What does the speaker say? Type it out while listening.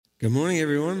Good morning,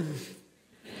 everyone.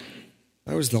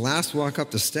 That was the last walk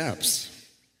up the steps.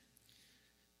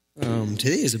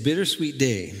 Today is a bittersweet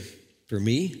day for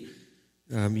me.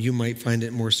 You might find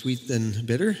it more sweet than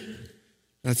bitter.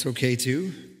 That's okay,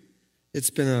 too. It's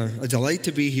been a delight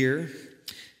to be here,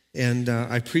 and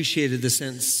I appreciated the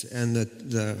sense and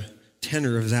the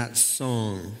tenor of that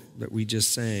song that we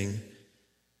just sang.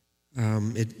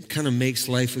 It kind of makes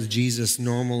life with Jesus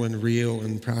normal and real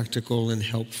and practical and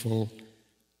helpful.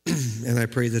 And I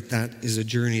pray that that is a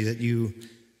journey that you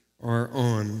are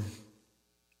on.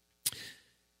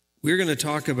 We're going to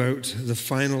talk about the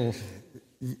final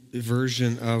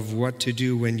version of what to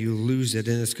do when you lose it.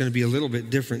 And it's going to be a little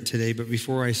bit different today. But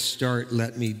before I start,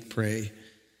 let me pray.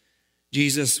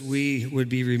 Jesus, we would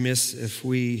be remiss if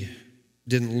we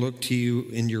didn't look to you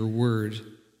in your word.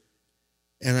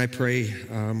 And I pray,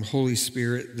 Holy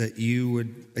Spirit, that you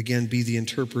would, again, be the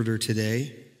interpreter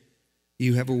today.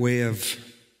 You have a way of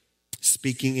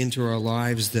speaking into our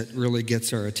lives that really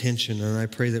gets our attention. And I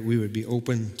pray that we would be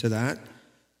open to that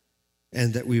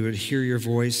and that we would hear your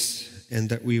voice and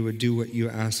that we would do what you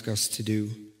ask us to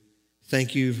do.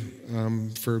 Thank you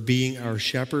for being our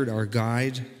shepherd, our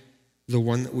guide, the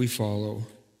one that we follow.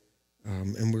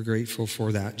 And we're grateful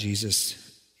for that,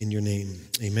 Jesus, in your name.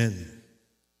 Amen.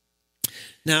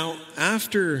 Now,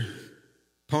 after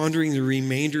pondering the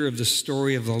remainder of the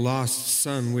story of the lost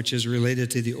son, which is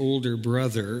related to the older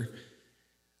brother,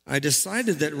 I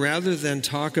decided that rather than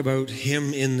talk about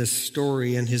him in the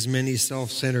story and his many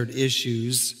self-centered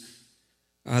issues,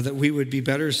 that we would be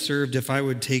better served if I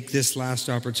would take this last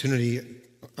opportunity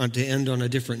to end on a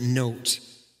different note.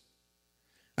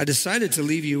 I decided to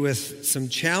leave you with some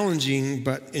challenging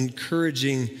but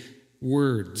encouraging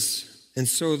words. And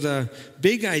so the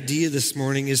big idea this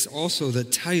morning is also the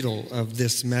title of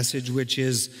this message, which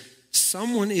is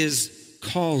Someone is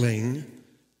Calling.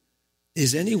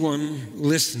 Is anyone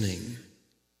listening?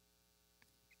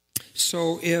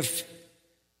 So if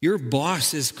your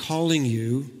boss is calling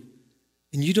you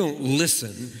and you don't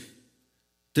listen,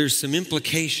 there's some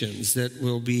implications that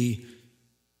will be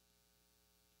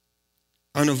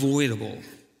unavoidable.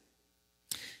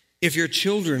 If your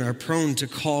children are prone to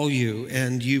call you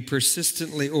and you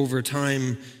persistently over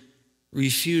time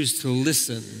refuse to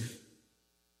listen,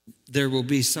 there will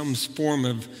be some form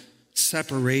of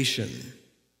separation.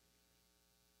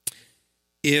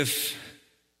 If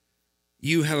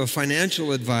you have a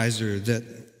financial advisor that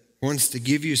wants to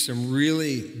give you some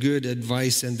really good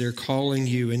advice and they're calling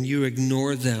you and you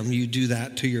ignore them, you do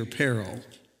that to your peril.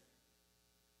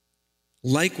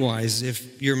 Likewise,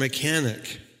 if your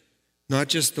mechanic, not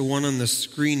just the one on the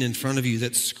screen in front of you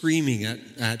that's screaming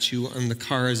at you on the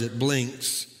car as it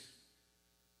blinks,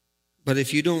 but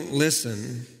if you don't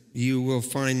listen, you will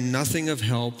find nothing of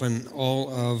help and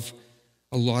all of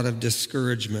a lot of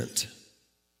discouragement.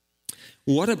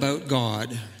 What about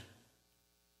God?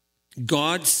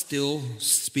 God still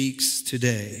speaks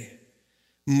today,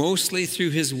 mostly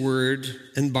through his word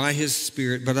and by his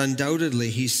spirit, but undoubtedly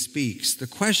he speaks. The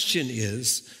question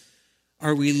is,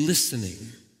 are we listening?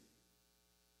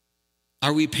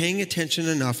 Are we paying attention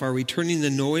enough? Are we turning the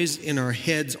noise in our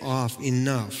heads off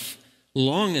enough,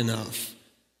 long enough,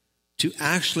 to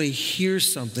actually hear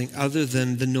something other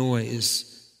than the noise,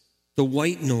 the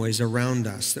white noise around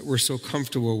us that we're so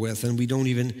comfortable with and we don't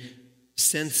even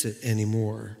sense it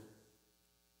anymore?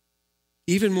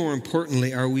 Even more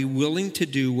importantly, are we willing to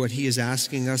do what he is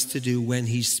asking us to do when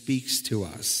he speaks to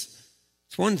us?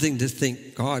 It's one thing to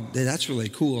think, God, that's really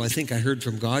cool. I think I heard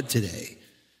from God today.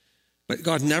 But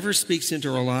God never speaks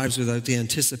into our lives without the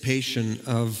anticipation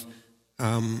of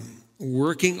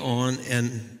working on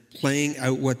and playing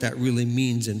out what that really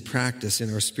means in practice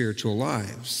in our spiritual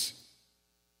lives.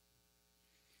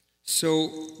 So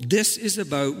this is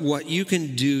about what you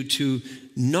can do to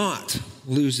not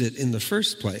lose it in the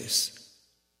first place.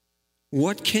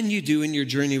 What can you do in your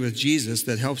journey with Jesus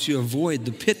that helps you avoid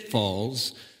the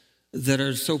pitfalls that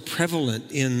are so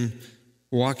prevalent in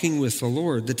walking with the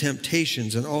Lord, the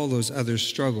temptations and all those other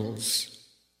struggles?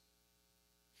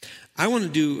 I want to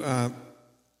do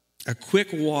a quick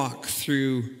walk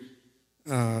through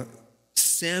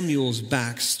Samuel's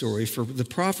backstory. For the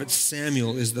prophet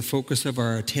Samuel is the focus of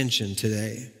our attention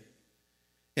today.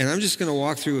 And I'm just going to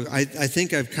walk through, I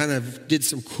think I've kind of did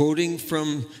some quoting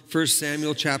from 1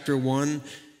 Samuel chapter 1,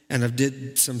 and I've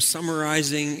did some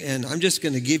summarizing, and I'm just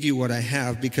going to give you what I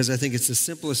have because I think it's the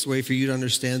simplest way for you to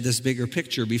understand this bigger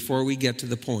picture before we get to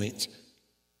the point.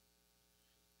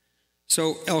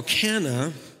 So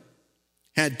Elkanah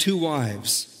had 2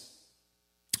 wives.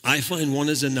 I find one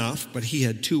is enough, but he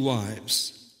had 2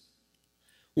 wives.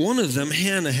 One of them,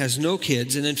 Hannah, has no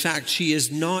kids, and in fact, she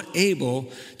is not able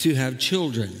to have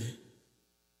children.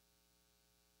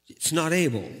 It's not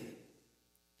able.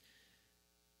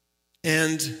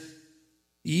 And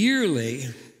yearly,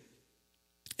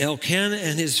 Elkanah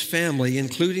and his family,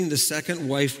 including the second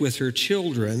wife with her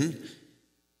children,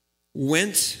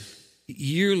 went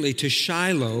yearly to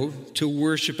Shiloh to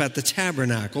worship at the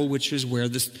tabernacle, which is where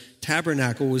this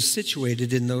tabernacle was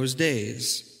situated in those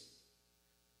days.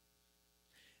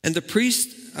 And the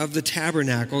priest of the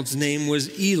tabernacle's name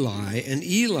was Eli, and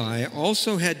Eli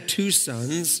also had two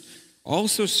sons,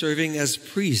 also serving as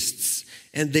priests,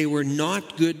 and they were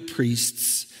not good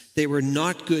priests. They were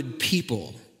not good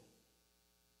people.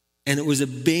 And it was a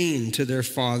bane to their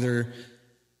father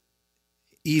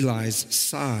Eli's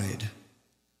side.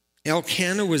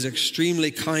 Elkanah was extremely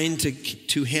kind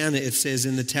to Hannah, it says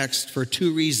in the text, for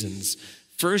two reasons.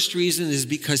 First reason is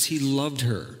because he loved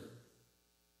her.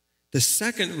 The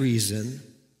second reason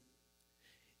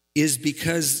is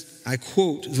because, I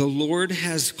quote, the Lord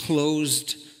has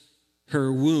closed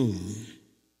her womb.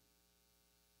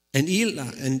 And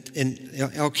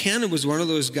Elkanah was one of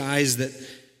those guys that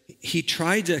he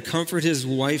tried to comfort his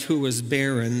wife who was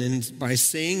barren, and by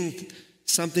saying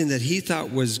something that he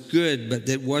thought was good, but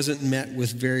that wasn't met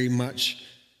with very much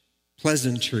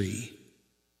pleasantry.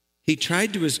 He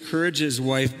tried to encourage his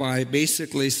wife by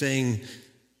basically saying,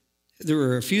 there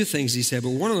were a few things he said, but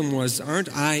one of them was,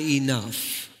 aren't I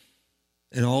enough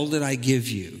in all that I give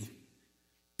you?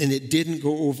 And it didn't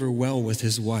go over well with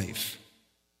his wife.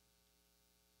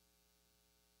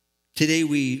 Today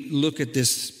we look at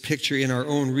this picture in our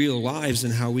own real lives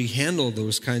and how we handle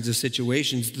those kinds of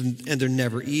situations, and they're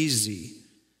never easy.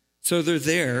 So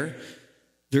they're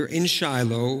in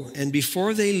Shiloh, and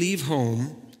before they leave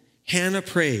home, Hannah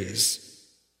prays.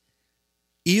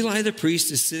 Eli the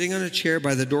priest is sitting on a chair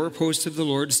by the doorpost of the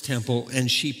Lord's temple, and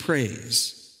she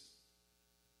prays.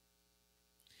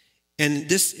 And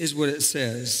this is what it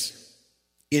says.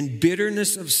 In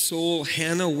bitterness of soul,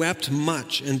 Hannah wept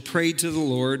much and prayed to the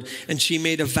Lord, and she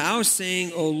made a vow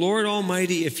saying, O Lord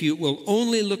Almighty, if you will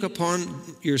only look upon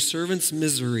your servant's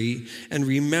misery and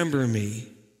remember me,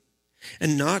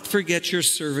 and not forget your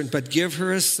servant, but give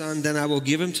her a son, then I will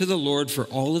give him to the Lord for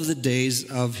all of the days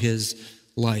of his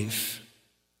life.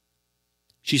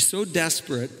 She's so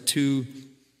desperate to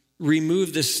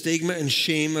remove the stigma and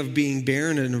shame of being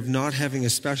barren and of not having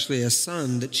especially a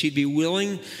son, that she'd be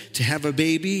willing to have a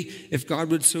baby if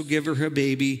God would so give her a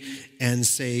baby and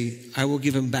say, I will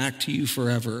give him back to you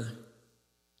forever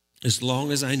as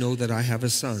long as I know that I have a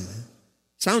son.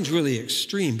 Sounds really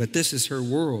extreme, but this is her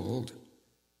world.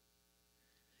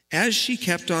 As she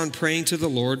kept on praying to the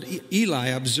Lord, Eli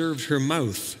observed her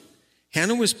mouth.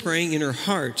 Hannah was praying in her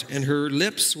heart, and her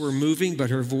lips were moving, but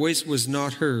her voice was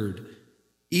not heard.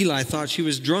 Eli thought she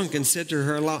was drunk and said to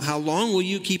her, how long will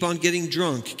you keep on getting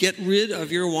drunk? Get rid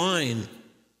of your wine.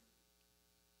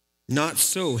 Not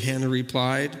so, Hannah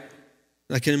replied.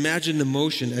 I can imagine the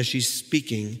emotion as she's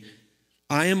speaking.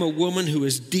 I am a woman who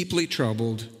is deeply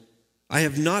troubled. I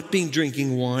have not been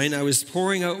drinking wine. I was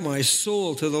pouring out my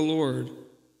soul to the Lord.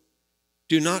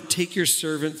 Do not take your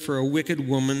servant for a wicked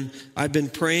woman. I've been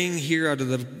praying here out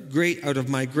of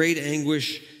my great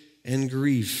anguish and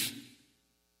grief.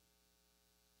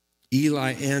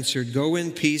 Eli answered, Go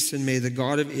in peace, and may the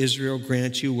God of Israel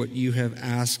grant you what you have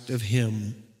asked of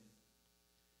him.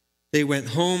 They went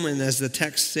home, and as the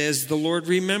text says, the Lord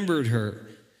remembered her.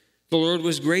 The Lord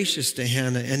was gracious to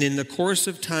Hannah, and in the course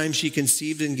of time she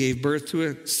conceived and gave birth to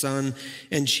a son,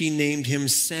 and she named him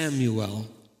Samuel,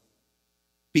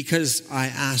 because I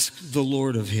asked the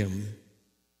Lord of him.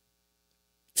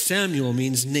 Samuel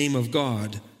means name of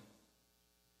God.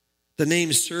 The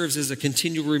name serves as a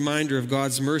continual reminder of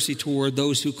God's mercy toward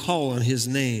those who call on his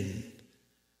name.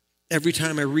 Every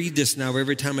time I read this now,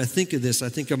 every time I think of this, I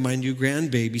think of my new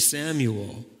grandbaby,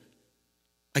 Samuel.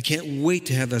 I can't wait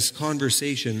to have this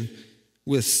conversation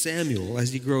with Samuel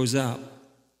as he grows up.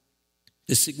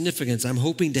 The significance, I'm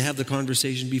hoping to have the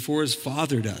conversation before his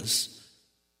father does,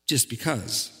 just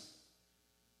because.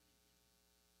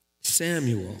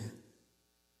 Samuel.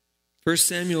 1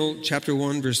 Samuel chapter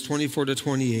 1, verse 24 to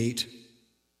 28.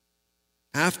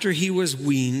 After he was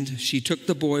weaned, she took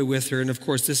the boy with her, and of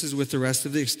course this is with the rest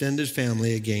of the extended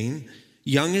family again,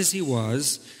 young as he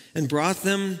was, and brought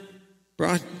him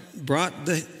to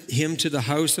the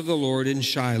house of the Lord in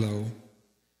Shiloh.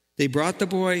 They brought the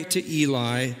boy to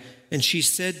Eli, and she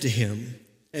said to him,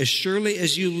 As surely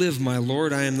as you live, my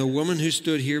Lord, I am the woman who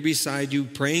stood here beside you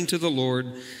praying to the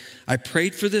Lord. I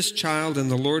prayed for this child, and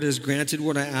the Lord has granted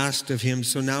what I asked of him,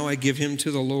 so now I give him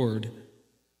to the Lord.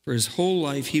 For his whole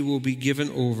life he will be given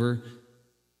over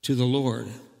to the Lord.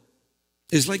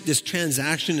 It's like this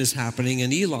transaction is happening,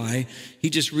 and Eli, he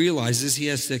just realizes he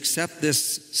has to accept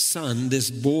this son,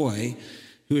 this boy,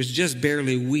 who is just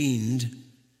barely weaned,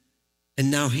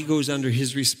 and now he goes under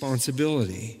his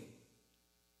responsibility.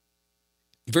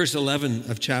 Verse 11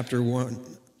 of chapter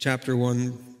 1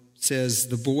 says,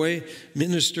 the boy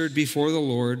ministered before the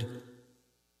Lord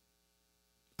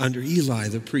under Eli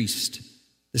the priest.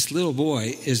 This little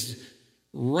boy is,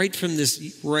 right from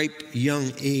this ripe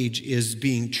young age, is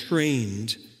being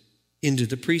trained into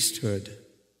the priesthood.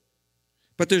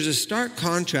 But there's a stark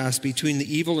contrast between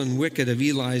the evil and wicked of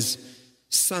Eli's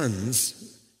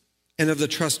sons and of the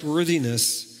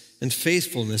trustworthiness and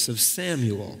faithfulness of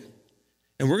Samuel.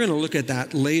 And we're going to look at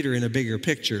that later in a bigger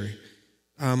picture.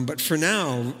 But for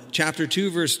now, chapter 2,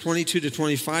 verse 22 to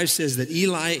 25 says that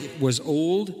Eli was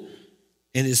old,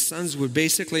 and his sons would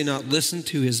basically not listen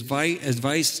to his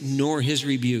advice nor his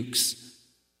rebukes.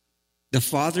 The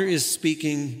father is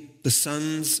speaking, the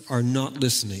sons are not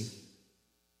listening.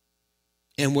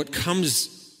 And what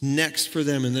comes next for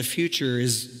them in the future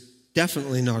is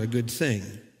definitely not a good thing.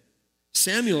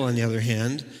 Samuel, on the other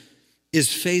hand,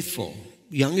 is faithful.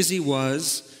 Young as he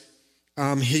was,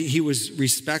 he was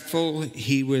respectful.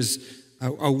 He was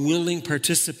a willing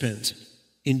participant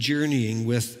in journeying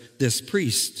with this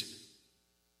priest.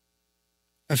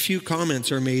 A few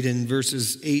comments are made in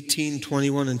verses 18,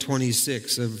 21, and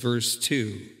 26 of verse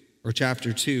 2, or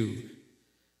chapter 2.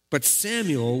 But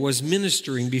Samuel was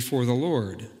ministering before the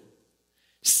Lord.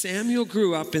 Samuel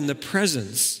grew up in the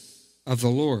presence of the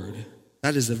Lord.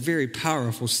 That is a very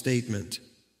powerful statement.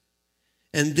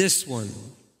 And this one,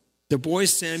 the boy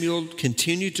Samuel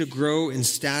continued to grow in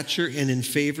stature and in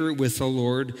favor with the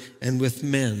Lord and with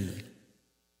men.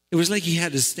 It was like he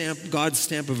had God's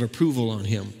stamp of approval on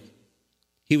him.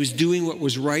 He was doing what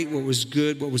was right, what was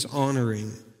good, what was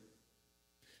honoring.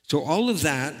 So all of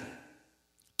that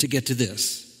to get to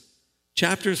this.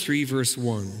 Chapter 3, verse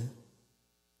 1.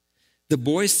 The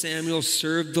boy Samuel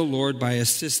served the Lord by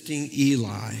assisting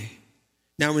Eli.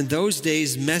 Now in those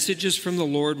days, messages from the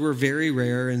Lord were very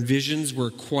rare and visions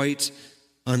were quite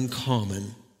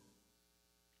uncommon.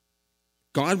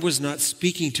 God was not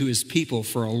speaking to his people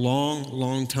for a long,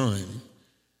 long time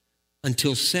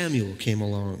until Samuel came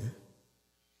along.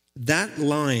 That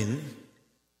line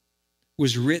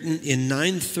was written in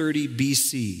 930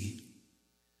 BC.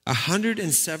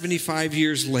 175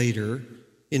 years later,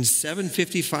 in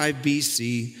 755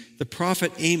 BC, the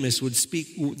prophet Amos would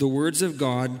speak the words of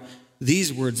God,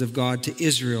 these words of God to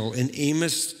Israel in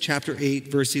Amos chapter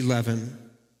 8, verse 11.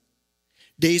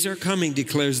 Days are coming,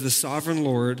 declares the sovereign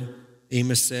Lord,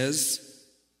 Amos says,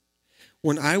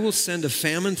 when I will send a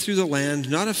famine through the land,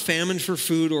 not a famine for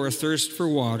food or a thirst for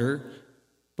water,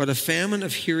 but a famine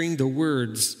of hearing the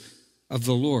words of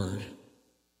the Lord.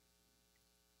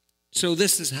 So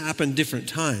this has happened different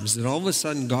times, that all of a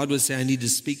sudden God would say, I need to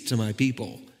speak to my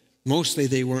people. Mostly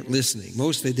they weren't listening.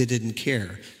 Mostly they didn't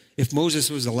care. If Moses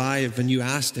was alive and you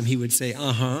asked him, he would say,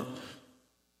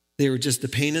 They were just a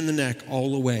pain in the neck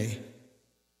all the way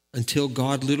until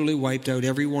God literally wiped out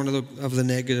every one of the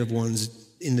negative ones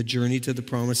in the journey to the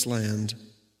promised land.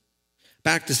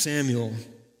 Back to Samuel.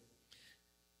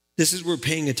 This is where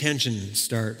paying attention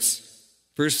starts.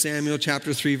 1 Samuel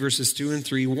chapter 3, verses 2 and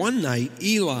 3. One night,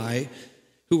 Eli,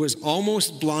 who was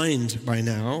almost blind by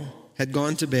now, had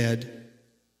gone to bed.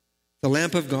 The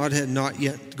lamp of God had not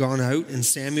yet gone out, and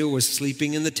Samuel was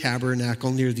sleeping in the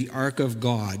tabernacle near the ark of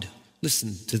God.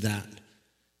 Listen to that.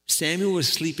 Samuel was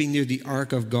sleeping near the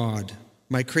ark of God.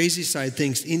 My crazy side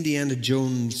thinks Indiana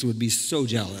Jones would be so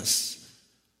jealous.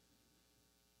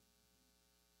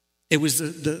 It was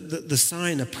the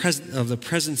sign of the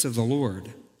presence of the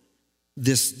Lord.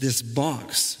 This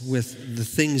box with the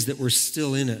things that were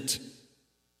still in it.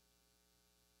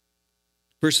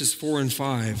 Verses 4 and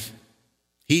 5.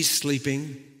 He's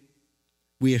sleeping.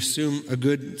 We assume a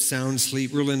good sound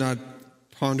sleep, really not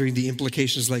pondering the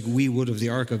implications like we would of the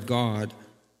ark of God.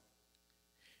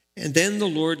 And then the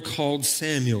Lord called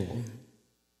Samuel.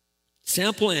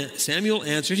 Samuel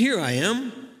answered, Here I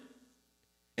am.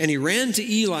 And he ran to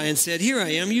Eli and said, Here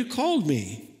I am, you called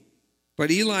me. But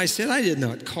Eli said, I did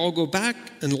not call, go back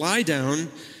and lie down.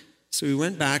 So he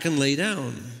went back and lay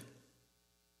down.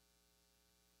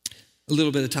 A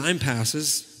little bit of time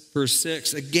passes. Verse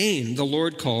 6, again the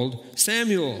Lord called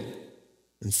Samuel.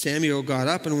 And Samuel got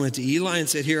up and went to Eli and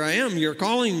said, Here I am, you're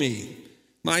calling me.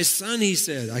 My son, he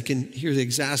said. I can hear the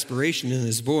exasperation in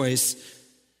his voice.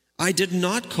 I did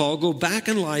not call, go back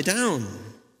and lie down. ...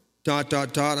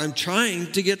 I'm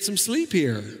trying to get some sleep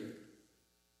here.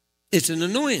 It's an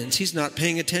annoyance. He's not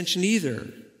paying attention either.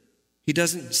 He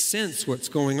doesn't sense what's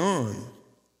going on.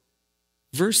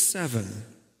 Verse 7.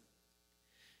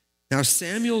 Now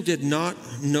Samuel did not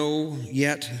know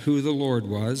yet who the Lord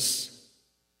was.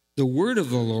 The word of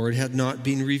the Lord had not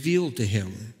been revealed to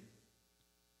him.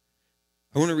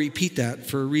 I want to repeat that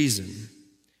for a reason.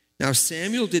 Now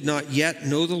Samuel did not yet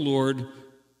know the Lord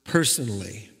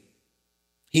personally.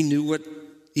 He knew what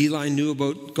Eli knew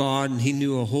about God, and he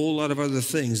knew a whole lot of other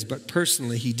things, but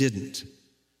personally he didn't.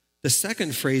 The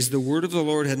second phrase, the word of the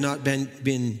Lord had not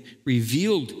been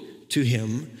revealed to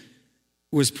him,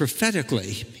 was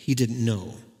prophetically he didn't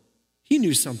know. He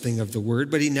knew something of the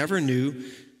word, but he never knew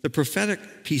the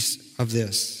prophetic piece of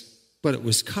this, but it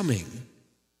was coming.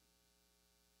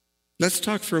 Let's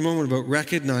talk for a moment about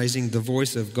recognizing the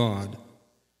voice of God.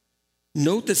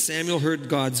 Note that Samuel heard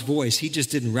God's voice. He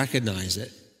just didn't recognize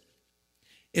it.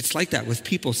 It's like that with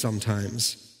people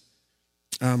sometimes.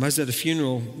 I was at a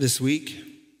funeral this week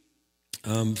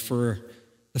for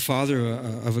the father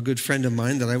of a good friend of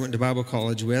mine that I went to Bible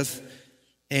college with.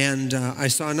 And I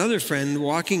saw another friend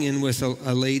walking in with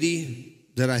a lady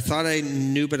that I thought I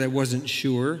knew, but I wasn't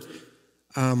sure.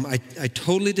 I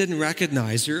totally didn't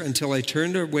recognize her until I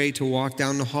turned away to walk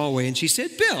down the hallway, and she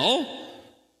said, "Bill,"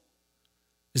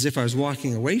 as if I was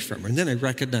walking away from her. And then I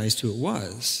recognized who it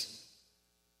was.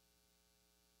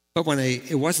 But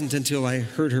it wasn't until I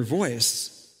heard her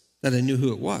voice that I knew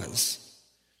who it was.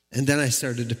 And then I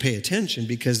started to pay attention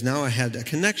because now I had a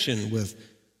connection with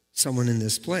someone in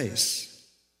this place.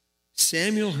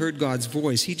 Samuel heard God's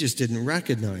voice. He just didn't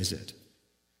recognize it.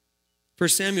 1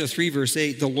 Samuel 3, verse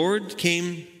 8, the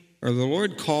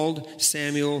Lord called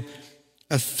Samuel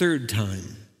a third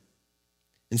time.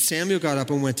 And Samuel got up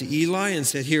and went to Eli and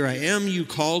said, "Here I am, you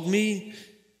called me."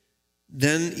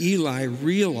 Then Eli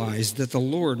realized that the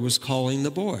Lord was calling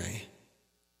the boy.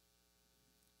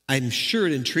 I'm sure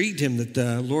it intrigued him that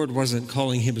the Lord wasn't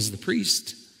calling him as the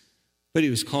priest, but he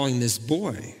was calling this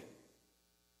boy,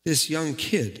 this young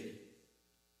kid.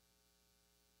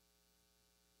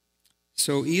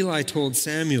 So Eli told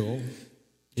Samuel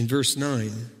in verse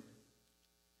 9,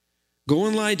 "Go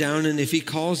and lie down, and if he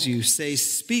calls you, say,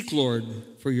 'Speak, Lord,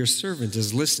 for your servant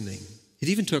is listening.'" It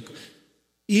even took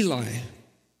Eli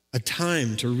a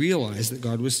time to realize that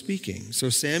God was speaking. So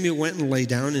Samuel went and lay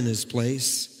down in his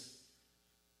place.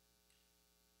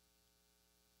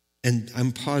 And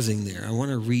I'm pausing there. I want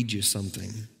to read you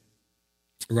something.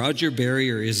 Roger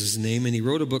Barrier is his name, and he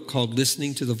wrote a book called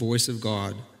Listening to the Voice of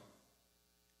God.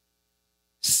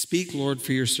 "Speak, Lord,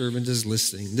 for your servant is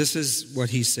listening." This is what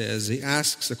he says. He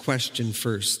asks a question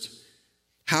first.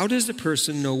 How does a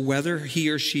person know whether he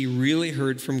or she really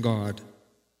heard from God?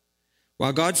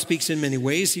 While God speaks in many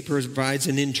ways, he provides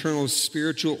an internal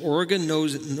spiritual organ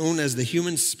known as the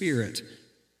human spirit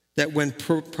that, when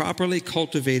properly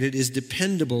cultivated, is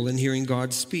dependable in hearing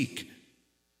God speak.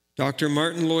 Dr.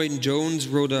 Martin Lloyd-Jones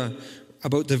wrote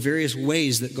about the various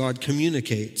ways that God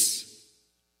communicates.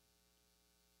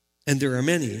 And there are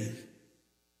many.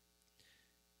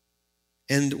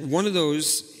 And one of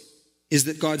those is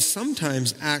that God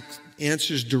sometimes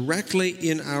answers directly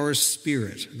in our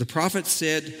spirit. The prophet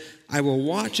said, "I will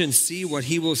watch and see what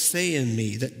he will say in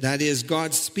me." That is,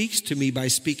 God speaks to me by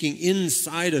speaking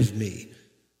inside of me.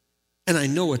 And I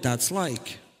know what that's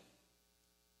like.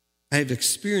 I have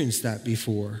experienced that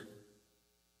before.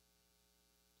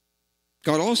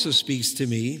 God also speaks to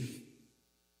me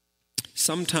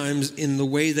sometimes in the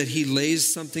way that he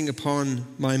lays something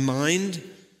upon my mind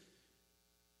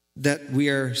that we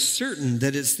are certain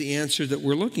that it's the answer that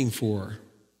we're looking for.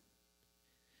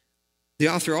 The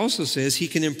author also says he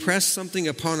can impress something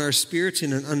upon our spirits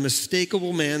in an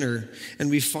unmistakable manner, and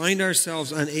we find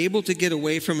ourselves unable to get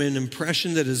away from an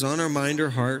impression that is on our mind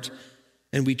or heart,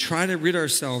 and we try to rid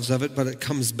ourselves of it, but it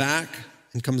comes back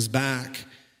and comes back.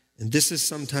 And this is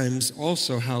sometimes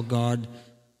also how God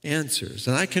answers,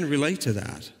 and I can relate to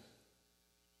that.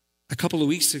 A couple of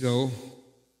weeks ago,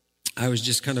 I was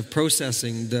just kind of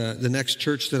processing the next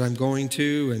church that I'm going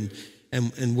to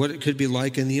and what it could be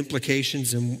like and the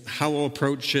implications and how I'll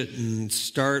approach it and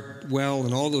start well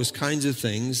and all those kinds of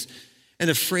things. And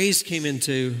a phrase came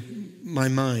into my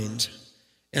mind.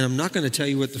 And I'm not going to tell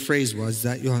you what the phrase was.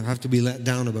 That you'll have to be let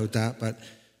down about that. But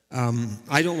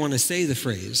I don't want to say the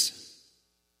phrase.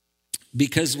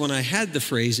 Because when I had the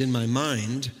phrase in my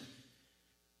mind,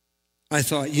 I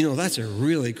thought, that's a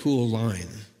really cool line.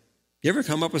 You ever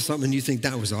come up with something and you think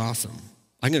that was awesome?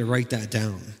 I'm going to write that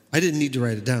down. I didn't need to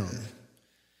write it down.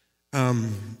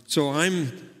 So I'm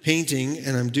painting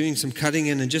and I'm doing some cutting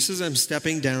in, and just as I'm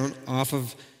stepping down off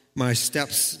of my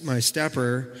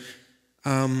stepper,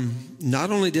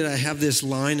 not only did I have this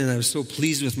line, and I was so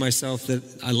pleased with myself that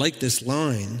I liked this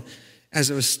line,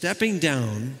 as I was stepping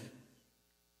down,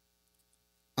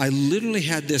 I literally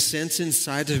had this sense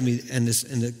inside of me, and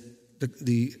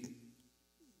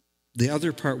the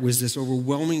other part was this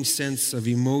overwhelming sense of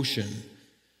emotion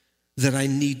that I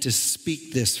need to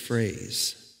speak this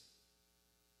phrase.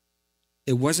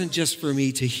 It wasn't just for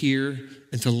me to hear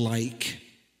and to like.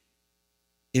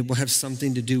 It will have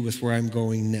something to do with where I'm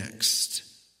going next.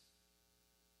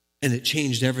 And it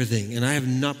changed everything. And I have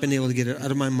not been able to get it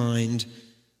out of my mind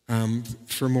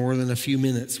for more than a few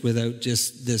minutes without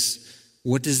just this,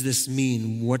 what does this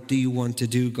mean? What do you want to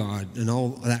do, God? And all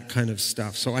that kind of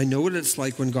stuff. So I know what it's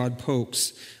like when God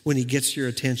pokes, when he gets your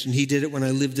attention. He did it when I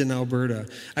lived in Alberta.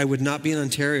 I would not be in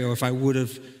Ontario if I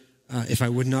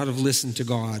would not have listened to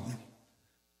God.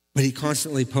 But he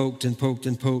constantly poked and poked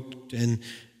and poked and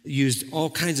used all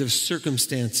kinds of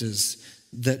circumstances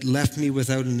that left me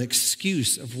without an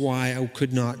excuse of why I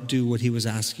could not do what he was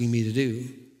asking me to do.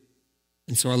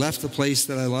 And so I left the place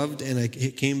that I loved and I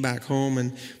came back home,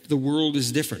 and the world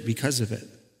is different because of it.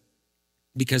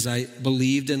 Because I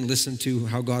believed and listened to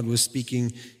how God was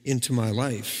speaking into my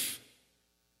life.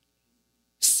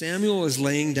 Samuel is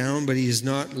laying down, but he is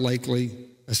not likely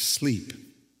asleep.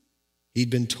 He'd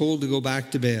been told to go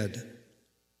back to bed.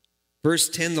 Verse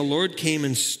 10, the Lord came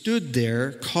and stood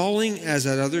there, calling as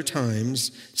at other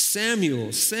times,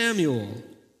 Samuel, Samuel.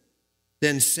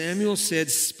 Then Samuel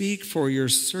said, speak, for your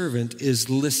servant is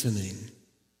listening.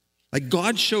 Like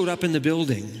God showed up in the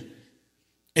building,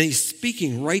 and he's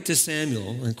speaking right to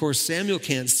Samuel. And of course, Samuel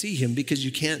can't see him because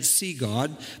you can't see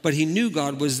God, but he knew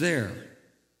God was there.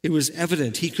 It was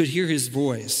evident. He could hear his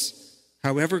voice.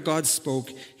 However God spoke,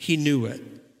 he knew it.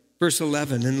 Verse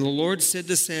 11, and the Lord said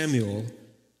to Samuel,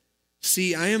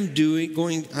 see, I'm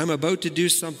about to do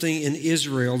something in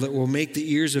Israel that will make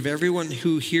the ears of everyone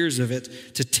who hears of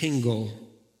it to tingle.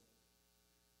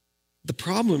 The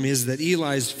problem is that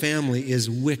Eli's family is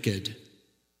wicked.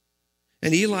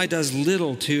 And Eli does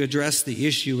little to address the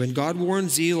issue. And God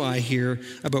warns Eli here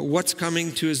about what's coming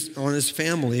on his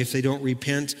family if they don't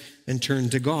repent and turn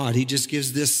to God. He just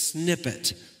gives this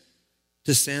snippet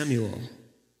to Samuel.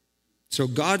 So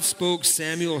God spoke,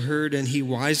 Samuel heard, and he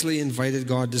wisely invited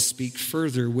God to speak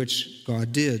further, which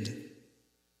God did.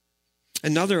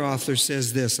 Another author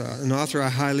says this, an author I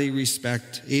highly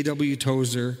respect, A.W.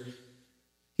 Tozer.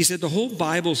 He said, the whole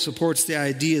Bible supports the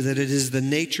idea that it is the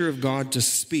nature of God to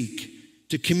speak,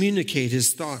 to communicate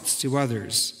his thoughts to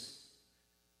others.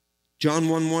 John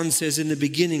 1:1 says, in the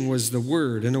beginning was the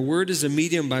Word, and a word is a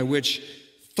medium by which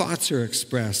thoughts are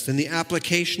expressed, and the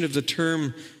application of the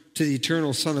term to the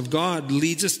eternal Son of God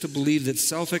leads us to believe that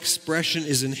self-expression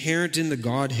is inherent in the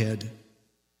Godhead,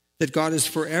 that God is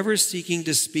forever seeking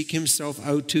to speak himself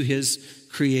out to his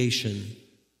creation.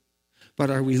 But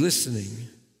are we listening?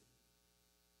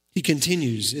 He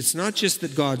continues, it's not just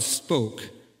that God spoke,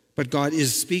 but God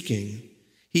is speaking.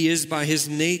 He is by his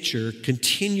nature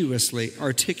continuously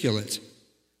articulate.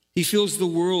 He fills the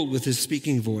world with his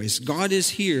speaking voice. God is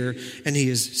here and he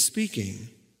is speaking.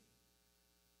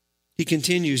 He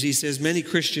continues, he says, many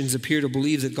Christians appear to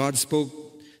believe that God spoke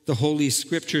the Holy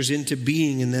Scriptures into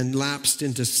being and then lapsed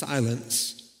into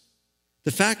silence.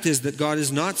 The fact is that God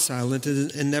is not silent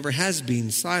and never has been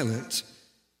silent,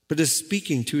 but is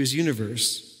speaking to his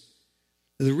universe.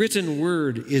 The written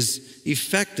word is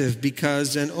effective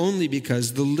because and only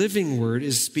because the living word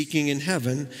is speaking in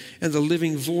heaven and the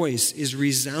living voice is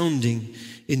resounding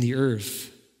in the earth.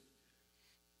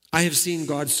 I have seen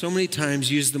God so many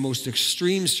times use the most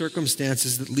extreme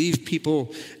circumstances that leave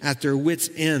people at their wits'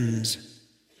 end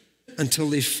until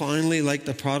they finally, like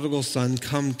the prodigal son,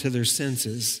 come to their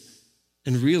senses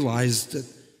and realize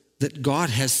that God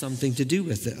has something to do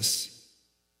with this.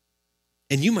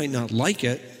 And you might not like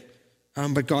it,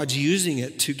 but God's using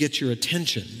it to get your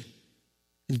attention.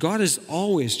 And God is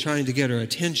always trying to get our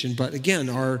attention, but again,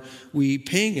 are we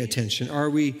paying attention? Are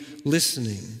we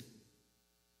listening?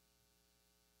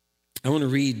 I want to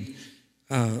read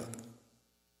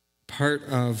part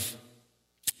of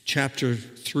chapter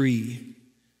 3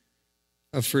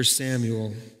 of 1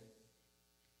 Samuel.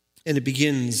 And it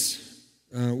begins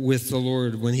with the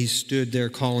Lord when he stood there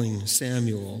calling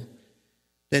Samuel.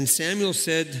 Then Samuel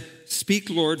said, speak,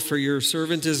 Lord, for your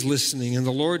servant is listening. And the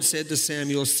Lord said to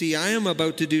Samuel, see, I am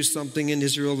about to do something in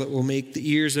Israel that will make the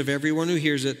ears of everyone who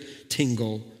hears it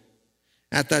tingle.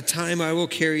 At that time I will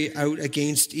carry out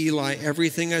against Eli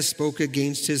everything I spoke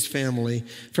against his family,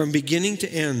 from beginning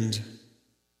to end.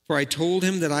 For I told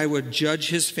him that I would judge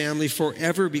his family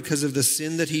forever because of the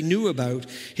sin that he knew about.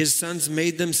 His sons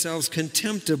made themselves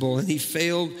contemptible, and he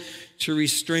failed to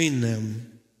restrain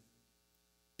them.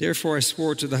 Therefore I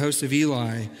swore to the house of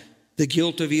Eli, the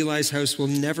guilt of Eli's house will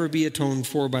never be atoned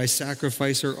for by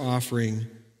sacrifice or offering.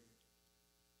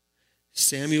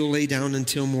 Samuel lay down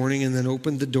until morning and then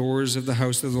opened the doors of the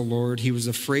house of the Lord. He was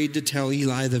afraid to tell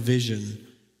Eli the vision.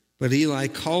 But Eli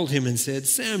called him and said,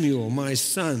 "Samuel, my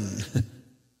son."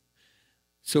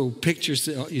 So picture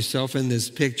yourself in this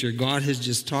picture. God has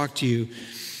just talked to you.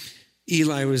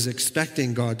 Eli was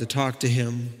expecting God to talk to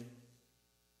him.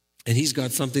 And he's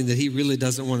got something that he really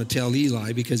doesn't want to tell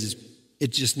Eli because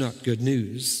it's just not good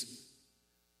news.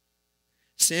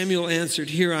 Samuel answered,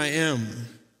 "Here I am."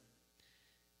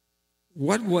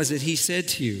 "What was it he said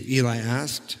to you?" Eli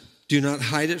asked. "Do not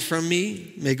hide it from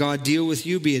me. May God deal with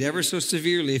you, be it ever so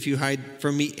severely, if you hide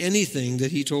from me anything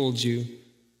that he told you."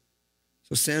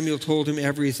 So Samuel told him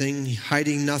everything,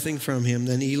 hiding nothing from him.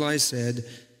 Then Eli said,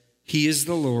 "He is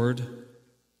the Lord.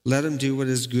 Let him do what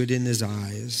is good in his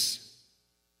eyes."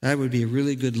 That would be a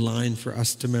really good line for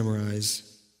us to memorize.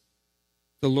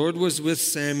 The Lord was with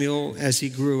Samuel as he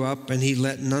grew up, and he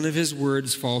let none of his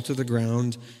words fall to the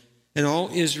ground. And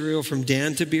all Israel from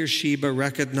Dan to Beersheba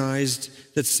recognized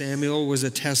that Samuel was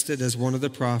attested as one of the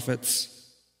prophets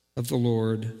of the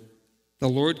Lord. The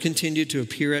Lord continued to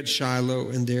appear at Shiloh,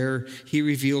 and there he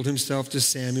revealed himself to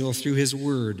Samuel through his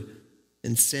word.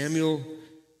 And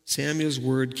Samuel's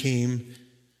word came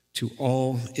to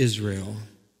all Israel.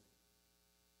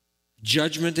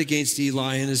 Judgment against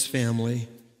Eli and his family.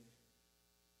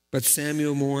 But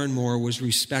Samuel more and more was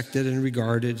respected and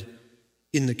regarded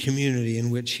in the community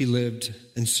in which he lived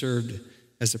and served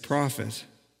as a prophet.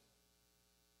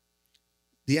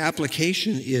 The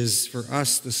application is for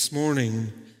us this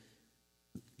morning,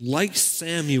 like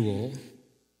Samuel,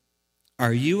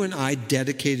 are you and I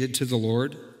dedicated to the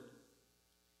Lord?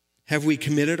 Have we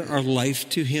committed our life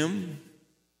to him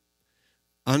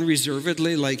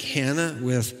unreservedly, like Hannah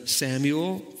with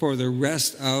Samuel, for the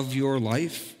rest of your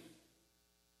life?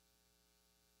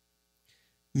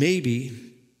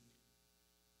 Maybe,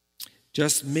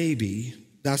 just maybe,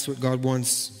 that's what God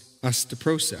wants us to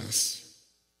process.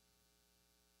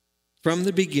 From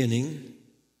the beginning,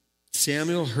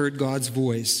 Samuel heard God's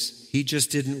voice. He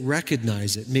just didn't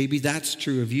recognize it. Maybe that's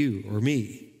true of you or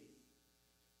me.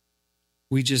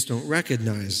 We just don't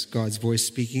recognize God's voice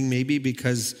speaking, maybe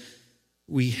because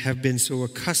we have been so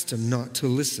accustomed not to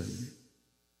listen.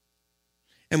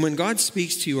 And when God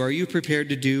speaks to you, are you prepared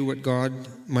to do what God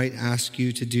might ask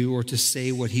you to do, or to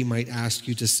say what he might ask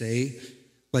you to say,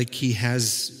 like he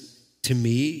has to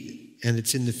me, and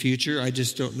it's in the future? I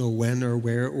just don't know when or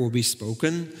where it will be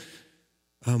spoken.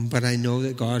 But I know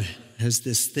that God has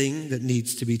this thing that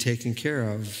needs to be taken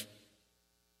care of.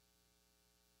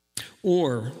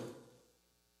 Or,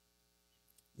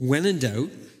 when in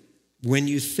doubt, when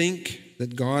you think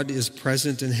that God is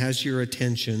present and has your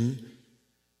attention,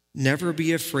 never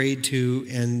be afraid to,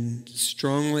 and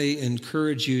strongly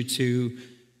encourage you to,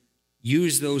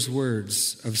 use those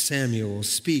words of Samuel.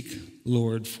 "Speak,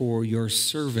 Lord, for your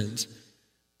servant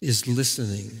is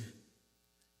listening."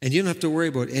 And you don't have to worry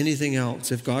about anything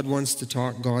else. If God wants to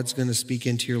talk, God's going to speak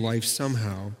into your life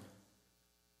somehow.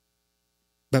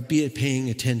 But be paying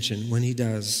attention when he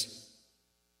does.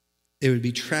 It would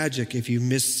be tragic if you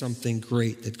missed something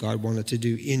great that God wanted to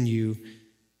do in you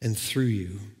and through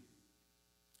you.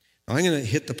 Now, I'm going to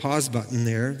hit the pause button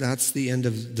there. That's the end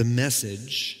of the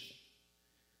message.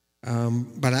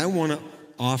 But I want to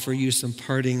offer you some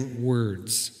parting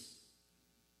words.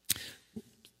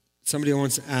 Somebody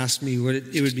once asked me,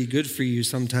 it would be good for you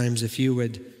sometimes if you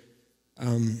would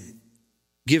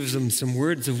give them some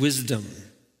words of wisdom.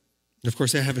 And of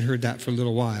course, I haven't heard that for a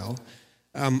little while.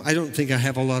 I don't think I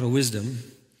have a lot of wisdom,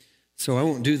 so I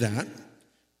won't do that.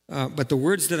 But the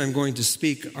words that I'm going to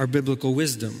speak are biblical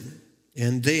wisdom,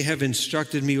 and they have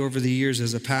instructed me over the years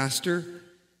as a pastor.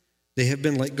 They have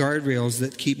been like guardrails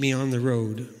that keep me on the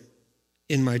road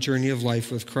in my journey of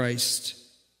life with Christ.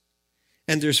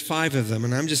 And there's 5 of them,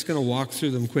 and I'm just going to walk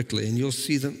through them quickly, and you'll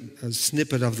see them, a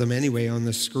snippet of them anyway on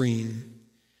the screen.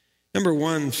 Number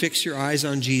 1, fix your eyes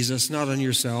on Jesus, not on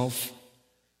yourself.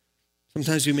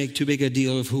 Sometimes we make too big a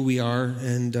deal of who we are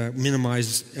and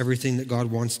minimize everything that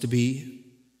God wants to be.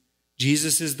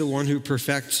 Jesus is the one who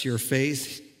perfects your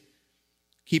faith.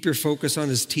 Keep your focus on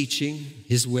his teaching,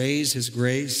 his ways, his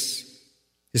grace,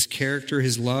 his character,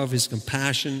 his love, his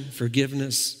compassion,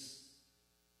 forgiveness.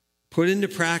 Put into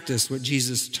practice what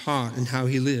Jesus taught and how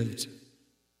he lived.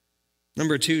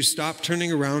 Number 2, stop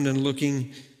turning around and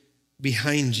looking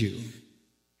behind you.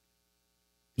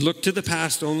 Look to the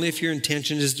past only if your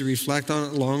intention is to reflect on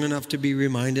it long enough to be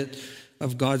reminded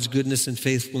of God's goodness and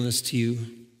faithfulness to you.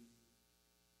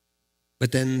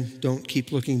 But then don't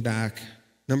keep looking back.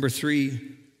 Number 3,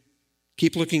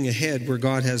 keep looking ahead where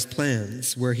God has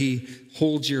plans, where he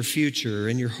holds your future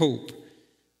and your hope.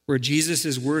 where Jesus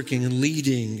is working and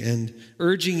leading and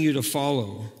urging you to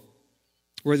follow,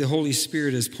 where the Holy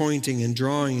Spirit is pointing and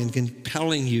drawing and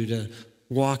compelling you to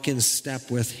walk in step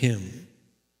with him.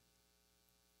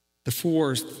 The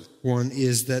fourth one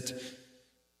is that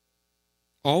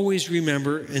always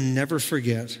remember and never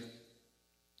forget,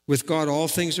 with God all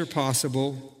things are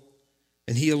possible,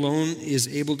 and he alone is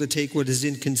able to take what is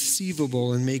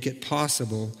inconceivable and make it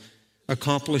possible,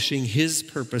 accomplishing his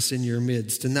purpose in your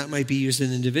midst. And that might be as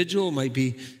an individual, might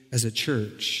be as a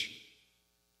church.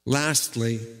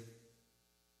 Lastly,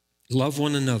 love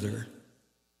one another.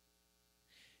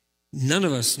 None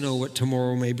of us know what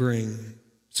tomorrow may bring.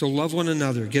 So love one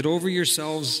another. Get over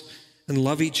yourselves and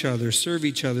love each other, serve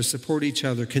each other, support each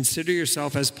other. Consider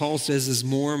yourself, as Paul says, as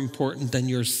more important than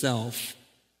yourself.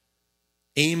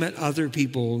 Aim at other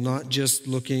people, not just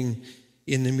looking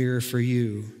in the mirror for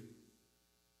you.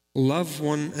 Love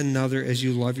one another as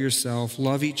you love yourself.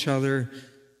 Love each other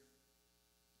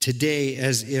today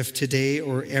as if today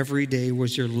or every day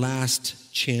was your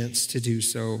last chance to do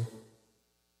so.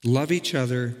 Love each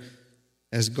other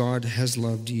as God has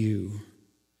loved you.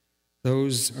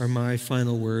 Those are my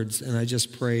final words, and I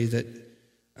just pray that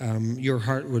your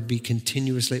heart would be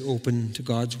continuously open to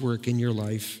God's work in your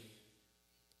life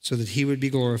so that he would be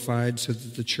glorified, so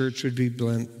that the church would be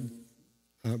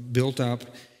built up,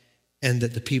 and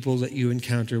that the people that you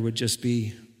encounter would just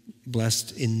be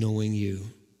blessed in knowing you.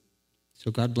 So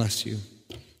God bless you.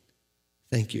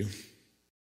 Thank you.